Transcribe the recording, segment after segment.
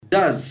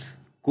Does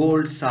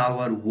cold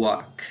shower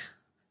work?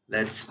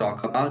 Let's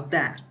talk about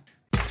that.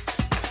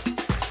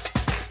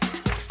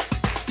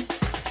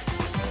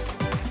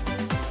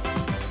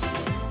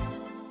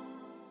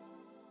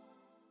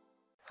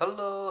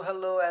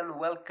 Hello, and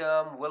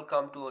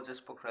welcome to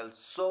Ojes Pokhrel.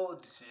 So,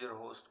 this is your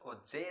host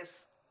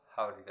Ojes.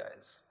 How are you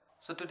guys?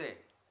 So today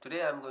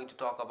I'm going to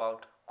talk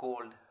about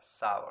cold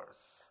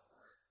showers.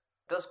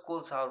 Does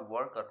cold shower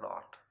work or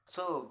not?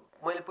 So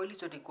मैले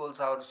पहिलोचोटि cold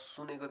सावर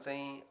सुनेको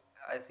चाहिँ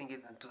I think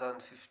in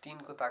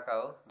 2015 को ताका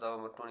हो जब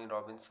म Tony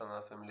रबिन्ससँग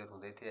familiar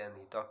हुँदै थिएँ and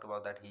he talked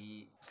about that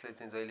उसले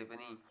चाहिँ जहिले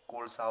पनि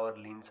कोल्ड सावर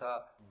लिन्छ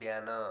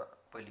बिहान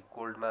पहिले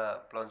कोल्डमा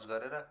प्लन्ज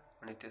गरेर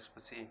अनि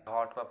त्यसपछि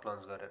हटमा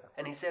प्लन्ज गरेर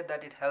and he shed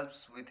that it helps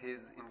with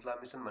his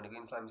inflammation भनेको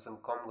इन्फ्लामेसन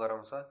कम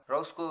गराउँछ र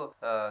उसको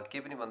के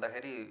पनि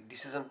भन्दाखेरि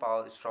डिसिजन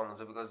पावर स्ट्रङ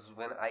हुन्छ because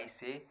when I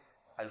say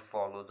I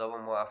follow जब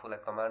म आफूलाई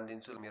कमान्ड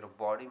दिन्छु मेरो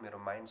बडी मेरो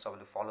माइन्ड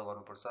सबैले फलो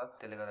गर्नुपर्छ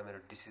त्यसले गर्दा मेरो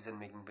डिसिजन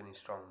मेकिङ पनि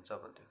स्ट्रङ हुन्छ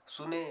भन्थ्यो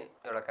सुने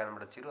एउटा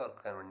कानबाट चिरो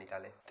अर्को कानबाट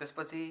निकाले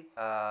त्यसपछि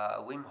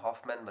विम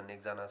हफम्यान भन्ने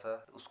एकजना छ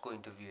उसको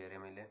इन्टरभ्यू हेरेँ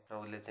मैले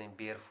उसले चाहिँ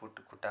बेयर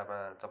फुट खुट्टामा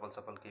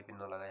चप्पल केही पनि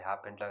नलगाए हाफ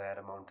प्यान्ट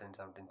लगाएर माउन्टेन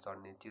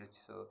चढ्ने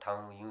चिसो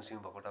ठाउँ हिउँ सिउँ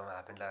भएको ठाउँमा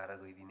हाफ प्यान्ट लगाएर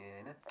गइदिने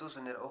होइन त्यो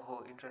सुनेर ओहो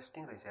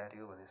इन्ट्रेस्टिङ रहेछ यार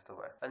यो भने जस्तो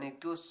भयो अनि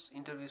त्यो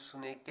इन्टरभ्यू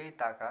सुने केही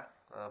ताका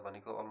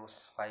भनेको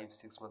अलमोस्ट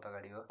 5-6 मन्थ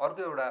अगाडि हो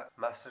अर्को एउटा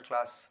मास्टर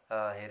क्लास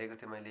हेरेको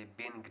थिएँ मैले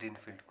बेन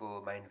ग्रिनफिल्डको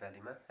माइन्ड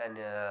भ्यालीमा एन्ड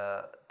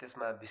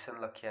त्यसमा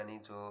भिसन लखियानी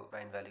जो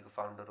माइन्ड भ्यालीको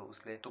फाउन्डर हो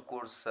उसले त्यो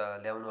कोर्स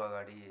ल्याउनु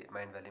अगाडि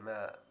माइन्ड भ्यालीमा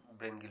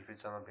बेन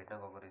गिलफिल्डसँग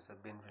भेट्न गएको रहेछ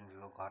बेन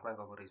गिलफिल्डको घरमा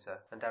गएको रहेछ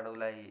अनि त्यहाँबाट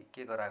उसलाई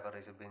के गराएको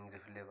रहेछ बेन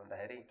गिलफिल्डले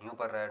भन्दाखेरि हिउँ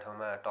परिरहेको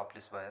ठाउँमा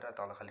टपलेस भएर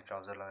तल खालि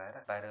ट्राउजर लगाएर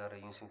बाहिर गएर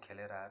हिउँसिउँ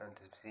खेलेर आएर अनि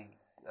त्यसपछि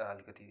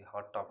अलिकति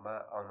हट टपमा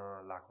आउन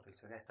लागेको रहेछ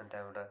क्या अनि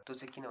त्यहाँबाट त्यो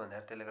चाहिँ किन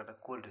भन्दाखेरि त्यसले गर्दा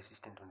कोल्ड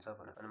रेसिस्टेन्ट हुन्छ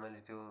भन्यो अनि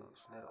मैले त्यो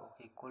सुनेर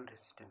ओके कोल्ड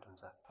रेसिस्टेन्ट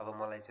हुन्छ अब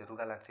मलाई चाहिँ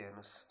रुगा लाग्थ्यो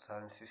हेर्नुहोस्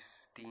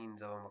 2015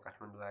 जब म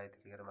काठमाडौँ आएँ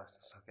त्यतिखेर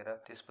मास्टर्स सकेर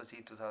त्यसपछि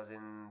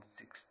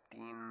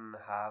 2016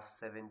 हाफ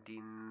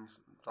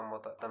 17सम्म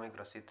त एकदमै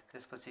ग्रसित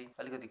त्यसपछि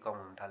अलिकति कम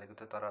हुन थालेको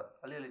थियो तर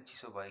अलिअलि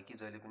चिसो भयो कि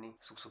जहिले पनि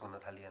सुकसुक हुन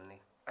थालिहाल्ने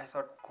आई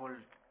थट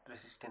कोल्ड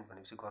रेसिस्टेन्ट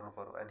भनेपछि गर्नु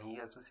पर्यो and he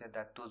also shed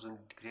that त्यो जुन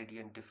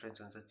ग्रेडियन्ट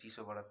डिफ्रेन्स हुन्छ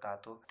चिसोबाट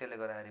तातो त्यसले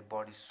गर्दाखेरि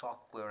बडी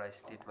सकको एउटा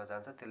स्टेटमा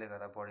जान्छ त्यसले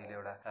गर्दा बडीले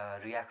एउटा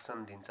रियाक्सन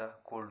दिन्छ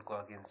कोल्डको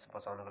अगेन्स्ट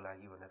बचाउनको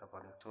लागि भनेर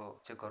भन्यो सो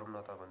चेक गरौँ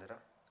न त भनेर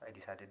आई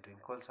डिसाइडेड डुइङ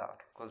कोल्ड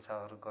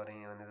सावर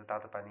गरेँ भने त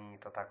तातो पानी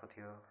तताएको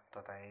थियो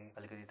तताएँ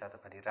अलिकति तातो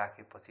पानी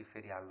राखेपछि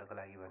फेरि हाल्नको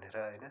लागि भनेर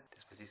होइन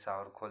त्यसपछि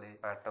सावर खोलेँ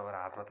आँट नभएर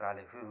हात मात्र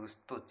हालेँ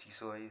कस्तो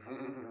चिसो है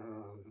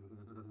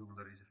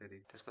हुँदो रहेछ फेरि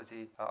त्यसपछि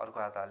अर्को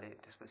हात हालेँ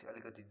त्यसपछि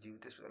अलिकति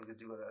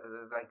जिउ गरेर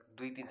लाइक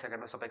 2-3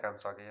 सेकेन्डमा सबै काम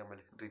सकेँ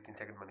मैले 2-3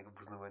 सेकेन्ड भनेको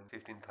बुझ्नुभयो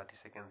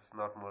 15-30 seconds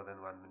not more than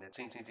 1 minute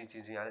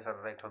चिँ हालेँ सर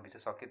राइट ठाउँ भित्र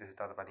सकेँ त्यसपछि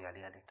तातो पानी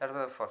हालिहालेँ तर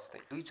फर्स्ट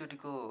थिङ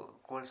दुईचोटिको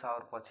कोल्ड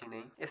सावर पछि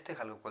नै यस्तै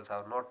खालको cold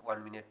shower not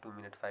 1 minute 2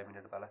 minute 5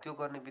 minute वाला त्यो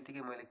गर्ने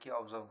बित्तिकै मैले के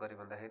अब्जर्भ गरेँ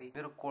भन्दाखेरि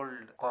मेरो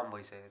कोल्ड कम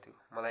भइसकेको थियो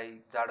मलाई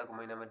जाडोको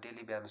महिनामा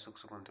डेली बिहान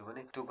सुकसुक हुन्थ्यो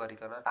भने त्यो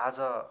गरिकन आज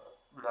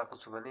नआएको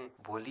छु भने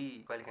भोलि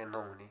कहिलेकाहीँ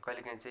नहुने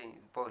कहिलेकाहीँ चाहिँ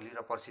भोलि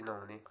र पर्सि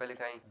नहुने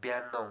कहिलेकाहीँ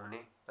बिहान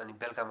नहुने अनि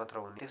बेलुका मात्र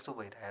हुने त्यस्तो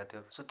भइरहेको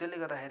थियो सो त्यसले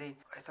गर्दाखेरि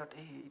I thought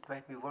it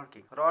might be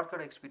working र अर्को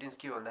एउटा एक्सपिरियन्स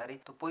के भन्दाखेरि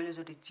त्यो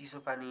पहिलोचोटि चिसो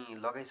पानी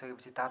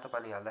लगाइसकेपछि तातो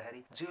पानी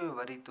हाल्दाखेरि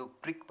जिउभरि त्यो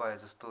प्रिक भयो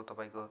जस्तो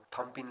तपाईँको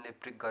थम्पिनले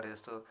प्रिक गरे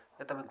जस्तो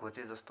एकदमै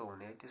घोचे जस्तो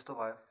हुने है त्यस्तो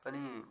भयो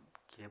अनि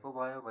के पो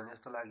भयो भने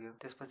जस्तो लाग्यो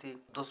त्यसपछि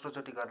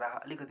दोस्रोचोटि गर्दा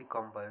अलिकति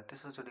कम भयो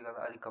तेस्रोचोटि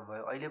गर्दा अलिक कम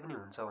भयो अहिले पनि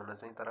हुन्छ हुन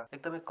चाहिँ तर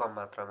एकदमै कम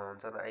मात्रामा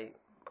हुन्छ र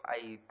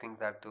I think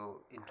that त्यो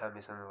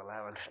इन्फ्लामेसन होला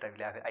भन्ने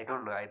टाइपले I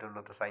don't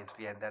know the science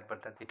behind that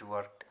but that it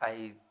work I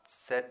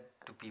said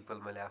to people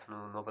मैले आफ्नो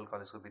नोबल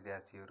कलेजको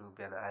विद्यार्थीहरू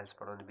बिहान आइएल्स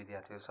पढाउने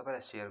विद्यार्थीहरू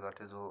सबैलाई सेयर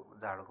गर्थेँ जो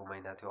जाडोको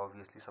महिना थियो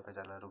अभियसली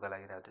सबैजना रुगा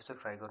लागिरहेको त्यस्तो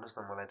ट्राई गर्नुहोस्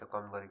न मलाई त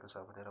कम गरेको छ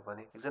भनेर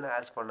भने एकजना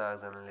आइएल्स पढ्न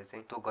आएकोजनाले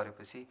चाहिँ त्यो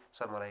गरेपछि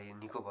सर मलाई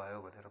निको भयो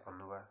भनेर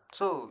भन्नुभयो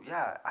so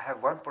yeah I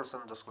have 1 person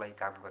जसको लागि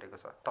काम गरेको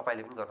छ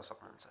तपाईँले पनि गर्न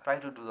सक्नुहुन्छ try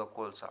to do the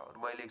cold सावर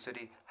मैले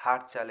एकचोटि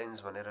हार्ड च्यालेन्ज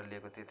भनेर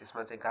लिएको थिएँ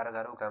त्यसमा चाहिँ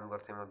गाह्रो काम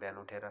गर्थेँ म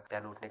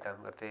बिहान उठ्ने काम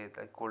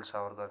गर्थेँ कोल्ड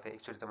सावर गर्थेँ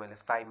एकचोटि त मैले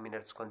 5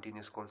 मिनट्स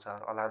कन्टिन्युस कोल्ड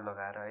सावर अलार्म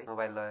लगाएर है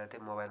मोबाइल लगाएको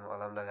थिएँ मोबाइलमा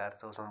अलार्म लगाएर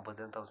चौसम्म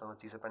बज्दैन तौसम्म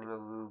चिसो पानीमा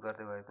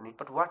गर्दै भए पनि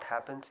बट वाट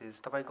ह्यापन्स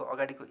इज तपाईँको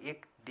अगाडिको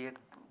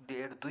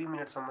 1-2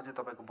 मिनटसम्म चाहिँ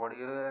तपाईँको बडी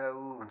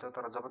हुन्छ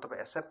तर जब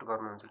तपाईँ एक्सेप्ट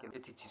गर्नुहुन्छ कि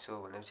यति चिसो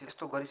भनेपछि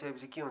यस्तो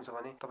गरिसकेपछि के हुन्छ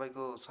भने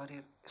तपाईँको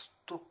शरीर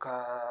यस्तो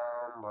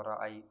काम भएर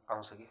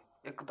आउँछ कि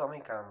एकदमै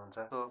काम हुन्छ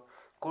सो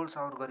कोल्ड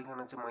सावर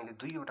गरिकन चाहिँ मैले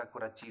 2वटा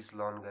कुरा चिज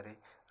लर्न गरेँ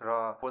र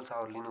कोल्ड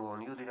सावर लिनुभयो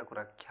भने यो 2टा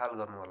कुरा ख्याल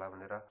गर्नु होला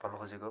भनेर भन्नु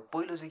खोजेको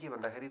पहिलो चाहिँ के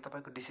भन्दाखेरि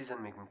तपाईँको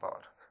डिसिजन मेकिङ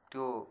पावर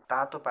त्यो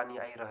तातो पानी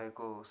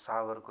आइरहेको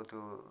सावरको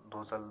त्यो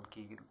नोजल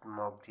कि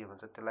नब जे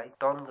भन्छ त्यसलाई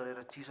टर्न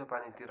गरेर चिसो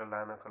पानीतिर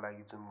लानको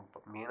लागि जुन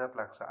मेहनत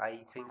लाग्छ आई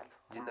थिङ्क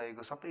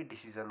जिन्दगीको सबै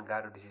डिसिजन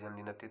गाह्रो डिसिजन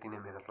लिन त्यति नै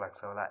मेहनत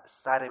लाग्छ होला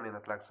साह्रै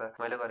मेहनत लाग्छ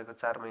मैले गरेको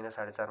 4 महिना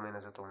 4.5 महिना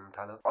जस्तो हुन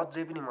थाल्यो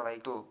अझै पनि मलाई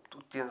त्यो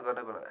चेन्ज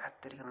गर्ने बेला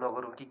हत्तेरी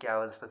नगरौँ कि क्या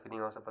हो जस्तो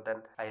फिलिङ आउँछ but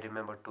then I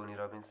remember Tony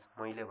Robbins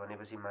मैले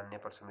भनेपछि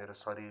मान्नै पर्छ मेरो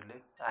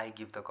शरीरले आई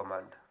गिभ द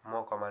कमान्ड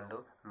म कमान्ड हो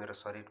मेरो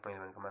शरीर मैले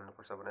भनेको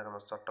मान्नुपर्छ भनेर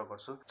म चट्ट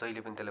गर्छु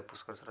जहिले पनि त्यसले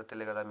पुस गर्छ र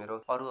त्यसले गर्दा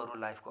मेरो अरू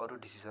लाइफको अरू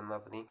डिसिजनमा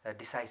पनि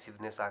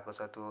डिसाइसिभनेस आएको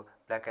छ। त्यो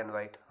ब्ल्याक एन्ड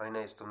व्हाइट होइन,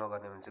 यस्तो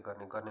नगर्ने भने चाहिँ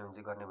गर्ने, गर्ने भने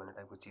चाहिँ गर्ने भन्ने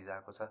टाइपको चिज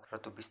आएको छ र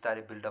त्यो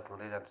बिस्तारै बिल्डअप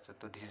हुँदै जान्छ।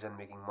 त्यो डिसिजन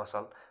मेकिङ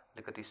मसल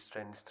अलिकति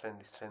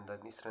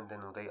स्ट्रेन्थ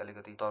हुँदै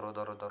अलिकति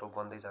दरो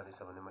बन्दै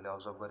जाँदैछ भन्ने मैले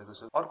अब्जर्भ गरेको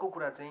छु। अर्को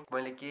कुरा चाहिँ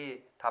मैले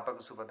के थाहा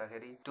पाएको छु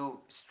भन्दाखेरि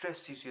त्यो स्ट्रेस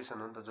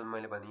सिचुएसन हो नि त, जुन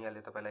मैले भनिहालेँ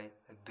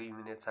तपाईँलाई 2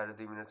 मिनट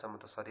 2.5 मिनटसम्म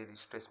त शरीर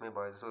स्ट्रेसमै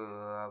भयो जस्तो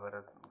भएर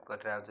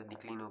गरिरहेको हुन्छ,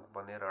 निक्लिनु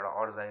भनेर एउटा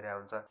अर्ज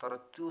आइरहेको हुन्छ।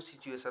 तर त्यो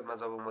सिचुएसनमा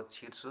जब म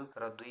छिर्छु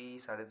र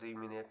 2-2.5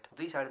 मिनट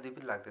 2-2.5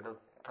 पनि लाग्दैन,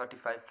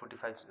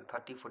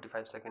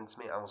 30-45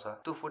 सेकेन्ड्समै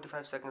आउँछ। त्यो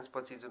 45 सेकेन्ड्स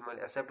पछि जुन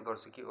मैले एक्सेप्ट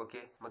गर्छु कि ओके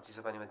म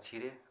चिसो पानीमा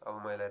छिरेँ, अब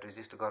म यसलाई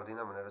रेजिस्ट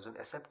गर्दिनँ भनेर जुन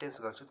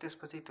एक्सेप्टेन्स गर्छु,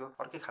 त्यसपछि त्यो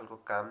अर्कै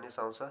खालको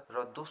कामनेस आउँछ।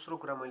 र दोस्रो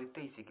कुरा मैले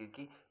त्यही सिकेँ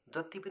कि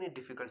जति पनि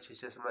डिफिकल्ट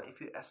सिचुएसनमा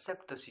if you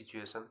accept the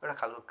situation एउटा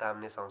खालको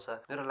कामनेस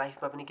आउँछ। मेरो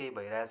लाइफमा पनि केही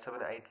भइरहेछ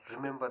भने I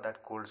remember that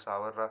cold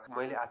shower र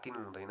मैले आत्तिनु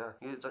हुँदैन।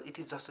 यो it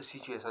is just a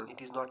situation,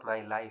 it is not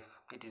my life,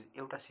 it is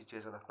एउटा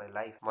सिचुएसन अफ माई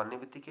लाइफ भन्ने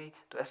बित्तिकै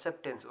त्यो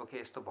एक्सेप्टेन्स, ओके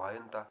यस्तो भयो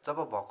नि त,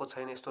 जब भएको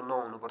छैन यस्तो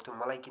नहुनु पर्थ्यो,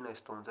 मलाई किन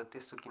यस्तो हुन्छ,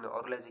 त्यस्तो किन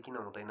अरूलाई चाहिँ किन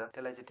हुँदैन,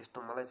 त्यसलाई चाहिँ त्यस्तो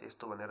मलाई चाहिँ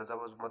यस्तो भनेर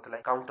जब म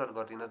त्यसलाई काउन्टर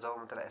गर्दिनँ, जब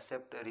म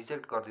त्यसलाई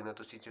रिजेक्ट गर्दिनँ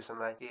त्यो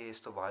सिचुएसनलाई, ए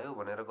यस्तो भयो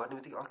भनेर गर्ने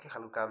बित्तिकै अर्कै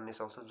खालको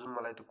कामनेस आउँछ। जुन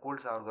मलाई त्यो कोल्ड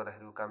सावर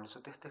गर्दाखेरिको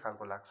कामनेस त्यस्तै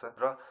खालको लाग्छ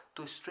र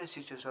त्यो स्ट्रेस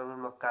सिचुएसनमा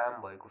म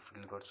काम भएको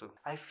फिल गर्छु।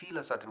 I feel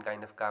a certain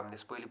kind of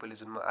calmness. पहिले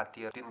जुन म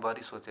आत्तिएर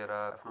दिनभरि सोचेर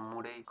आफ्नो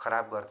मुडै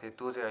खराब गर्थेँ,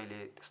 त्यो चाहिँ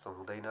अहिले त्यस्तो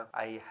हुँदैन।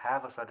 I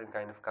have a certain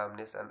kind of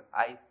calmness and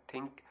I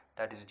think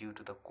that is due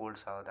to the cold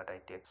shower that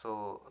I take. So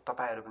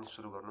तपाईँहरू पनि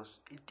सुरु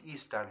गर्नुहोस्, इट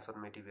इज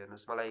ट्रान्सफर्मेटिभ।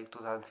 हेर्नुहोस्, मलाई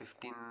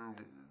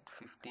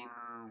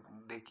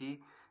 2015देखि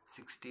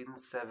 16,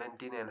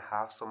 17 एन्ड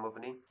हाफसम्म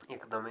पनि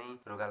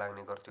एकदमै रुगा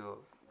लाग्ने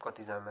गर्थ्यो।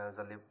 कतिजना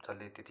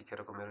जसले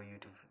त्यतिखेरको मेरो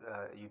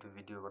युट्युब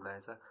भिडियो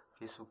बनाएछ,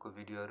 फेसबुकको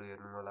भिडियोहरू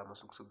हेर्नु होला, म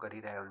सुकसुक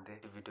गरिरहेको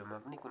हुन्थेँ। त्यो भिडियोमा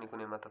पनि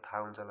कुनैमा त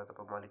थाहा हुन्छ होला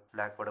तपाईँ म अलिक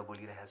नाकबाट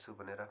बोलिरहेको छु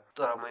भनेर।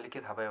 तर मैले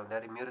के थाहा पाएँ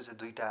भन्दाखेरि मेरो चाहिँ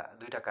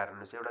दुईवटा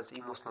कारण छ। एउटा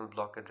चाहिँ इमोसनल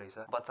ब्लकेड रहेछ।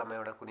 बच्चामा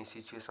एउटा कुनै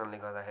सिचुएसनले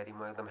गर्दाखेरि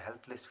म एकदम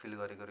हेल्पलेस फिल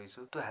गरेको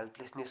रहेछु। त्यो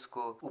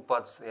हेल्पलेसनेसको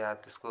उपज या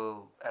त्यसको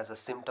एज अ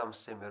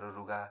सिम्टम्स चाहिँ मेरो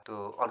रुगा, त्यो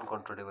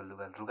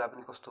अनकन्ट्रोलेबल रुगा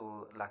पनि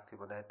कस्तो लाग्थ्यो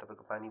भन्दाखेरि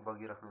तपाईँको पानी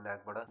बगिराख्ने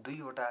नाकबाट,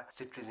 2वटा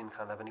सिट्रिजिन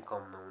खाँदा पनि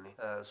कम नहुने,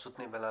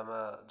 सुत्ने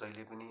बेलामा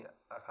जहिले पनि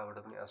आँखाबाट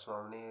पनि आँसु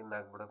आउने,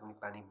 नाकबाट पनि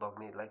पानी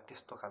बग्ने, लाइक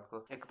त्यस्तो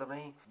खालको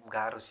एकदमै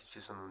गाह्रो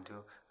सिचुएसन हुन्थ्यो।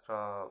 र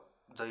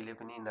जहिले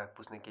पनि नाक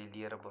पुस्ने केही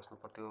लिएर बस्नु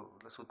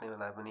पर्थ्यो, सुत्ने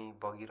बेला पनि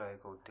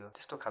बगिरहेको हुन्थ्यो,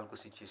 त्यस्तो खालको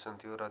सिचुएसन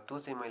थियो। र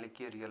त्यो चाहिँ मैले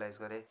के रियलाइज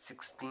गरेँ,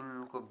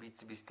 16को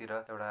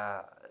बिचतिर एउटा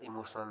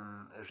इमोसन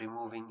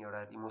रिमुभिङ,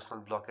 एउटा इमोसनल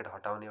ब्लकेड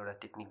हटाउने एउटा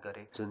टेक्निक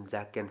गरेँ जुन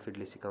ज्याक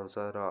क्यानफिल्डले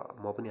सिकाउँछ र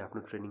म पनि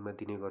आफ्नो ट्रेनिङमा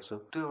दिने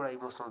गर्छु। त्यो एउटा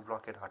इमोसनल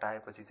ब्लकेड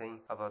हटाएपछि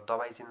चाहिँ अब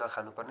दबाई चाहिँ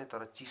नखानु पर्ने,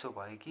 तर चिसो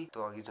भयो कि,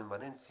 त्यो अघि जुन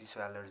भने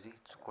चिसो एलर्जी,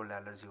 कोल्ड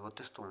एलर्जी हो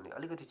त्यस्तो हुने,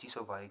 अलिकति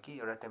चिसो भयो कि,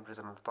 एउटा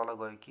टेम्परेचरमा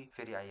तल गयो कि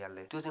फेरि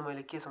आइहाल्ने। त्यो चाहिँ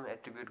मैले केसँग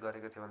एट्रिब्युट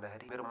गरेको थिएँ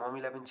भन्दाखेरि मेरो मम्मीलाई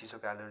पनि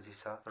चिसोको एलर्जी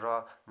छ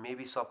र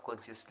maybe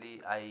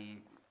subconsciously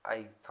I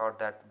thought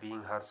that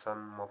being her son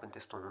म पनि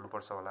त्यस्तो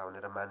हुनुपर्छ होला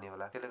भनेर मान्ने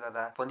होला, त्यसले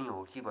गर्दा पनि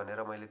हो कि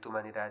भनेर मैले त्यो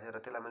मानिरहेको थिएँ र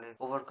त्यसलाई मैले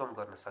ओभरकम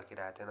गर्न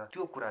सकिरहेको थिएन।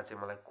 त्यो कुरा चाहिँ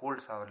मलाई कोल्ड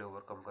सावरले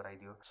ओभरकम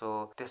गराइदियो।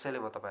 सो त्यसैले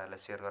म तपाईँहरूलाई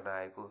सेयर गर्न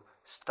आएको,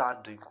 स्टार्ट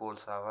डुइङ कोल्ड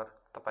सावर।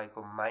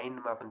 तपाईँको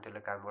माइन्डमा पनि त्यसले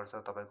काम गर्छ,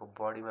 तपाईँको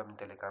बडीमा पनि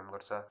त्यसले काम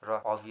गर्छ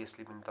र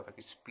अभियसली पनि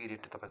तपाईँको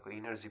स्पिरिट, तपाईँको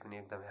एनर्जी पनि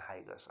एकदमै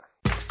हाई गर्छ।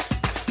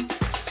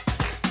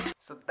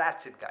 So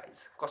that's it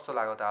guys. कस्तो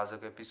लाग्यो त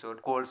आजको episode?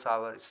 Cold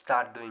shower,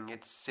 start doing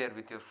it, share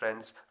with your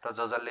friends. र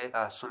जसले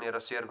सुनेर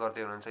सेयर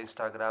गर्दै हुनुहुन्छ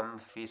इन्स्टाग्राम,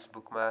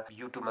 फेसबुकमा,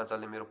 युट्युबमा,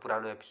 जसले मेरो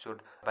पुरानो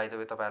एपिसोड, बाइ द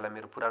वे तपाईँहरूलाई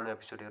मेरो पुरानो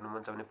एपिसोड हेर्नु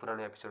मन छ भने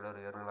पुरानो एपिसोडहरू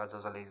हेर्नुहोला,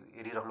 जसले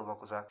हेरिराख्नु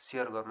भएको छ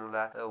सेयर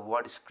गर्नुहोला,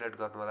 वर्ड स्प्रेड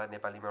गर्नुहोला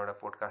नेपालीमा एउटा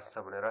पोडकास्ट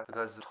छ भनेर,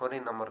 बिकज थोरै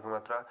नम्बरको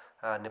मात्र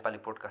नेपाली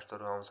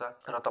पोडकास्टहरू आउँछ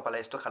र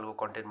तपाईँलाई यस्तो खालको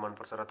कन्टेन्ट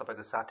मनपर्छ र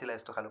तपाईँको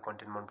साथीलाई यस्तो खालको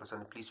कन्टेन्ट मनपर्छ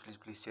भने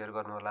प्लिज सेयर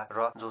गर्नुहोला।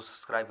 र जो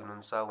सब्सक्राइब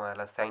हुनुहुन्छ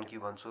उहाँहरूलाई थ्याङ्क यू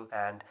भन्छु।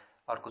 एन्ड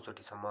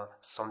अर्कोचोटिसम्म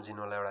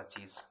सम्झिनु होला एउटा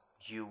चिज,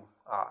 यु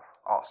आर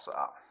असम।